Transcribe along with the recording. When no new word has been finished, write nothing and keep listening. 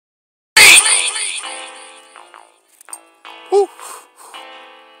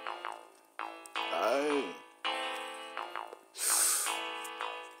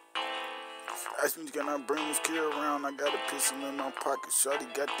I bring this kid around, I got a pistol in my pocket. Shawty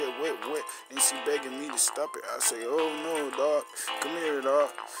got that wet, and she begging me to stop it. I say, oh no, dog, come here, dog.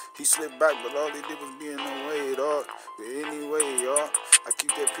 He slipped back, but all he did was be in the way, dog. But anyway, y'all, I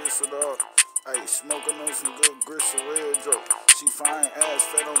keep that pistol, dog. Ayy, smoking on some good grits of red dope. She fine ass,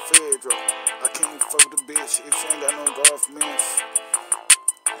 fat on fed dope. I can't fuck the bitch if she ain't got no golf mints.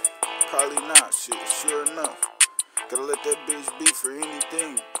 Probably not, shit, sure enough. Gotta let that bitch be for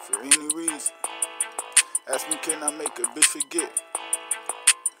anything, for any reason. Ask me, can I make a bitch forget?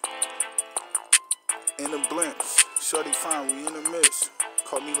 In the blimps, shorty fine, we in the midst.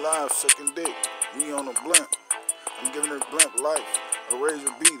 Call me live, sucking dick, we on a blimp. I'm giving her blimp life, a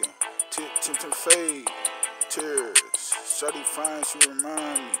razor beating. Tip fade, tears. Shorty fine, she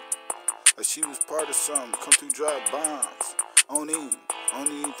remind me like she was part of something. Come through drop bombs, on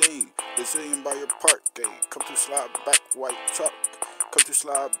anything. Brazilian by your park gate. Come through slide back, white truck. Come through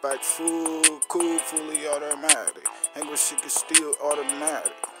slide back, full, cool, fully automatic. Hang with shit is still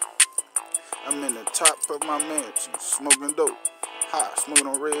automatic. I'm in the top of my mansion, smoking dope. Hot, smoking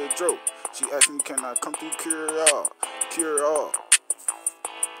on red dope. She asked me, can I come through cure all?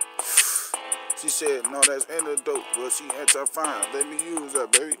 She said, no, that's antidote. Well, she anti-fine. Let me use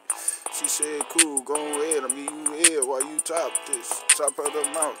that, baby. She said, cool, go ahead. I'm you here while you top this. Top of the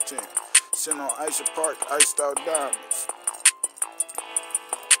mountain. Sitting on Ice Park, iced out diamonds.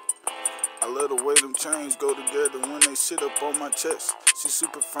 I love the way them chains go together when they sit up on my chest. She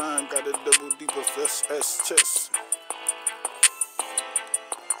super fine, got a double deep FS chest.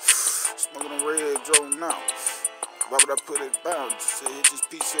 Smoking a red drone now. Why would I put it down? Just to hit this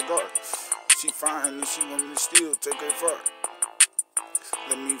piece of cigar. She fine and she want me to still take her far.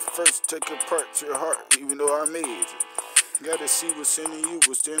 Let me first take apart your heart, even though I made it. Gotta see what's in you,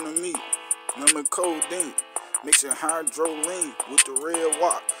 what's in me. Numbing codeine, mixing hydroline with the red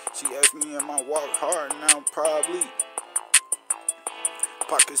walk. She asked me, am I walk hard? Now probably.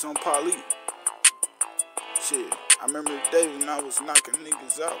 Pockets on poly. Shit, I remember the day when I was knocking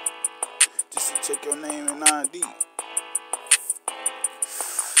niggas out. Just to take your name and ID.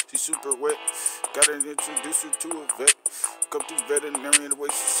 She super wet, gotta introduce her to a vet. Come through veterinary the way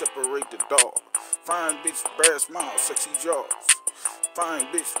she separate the dog. Fine bitch, bad smile, sexy jaws. Fine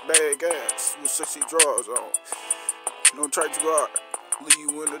bitch, bad ass with sexy drawers on. Don't try too hard, leave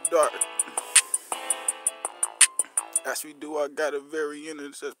you in the dark. As we do, I got a very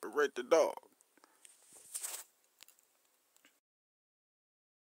innocent separate the dog.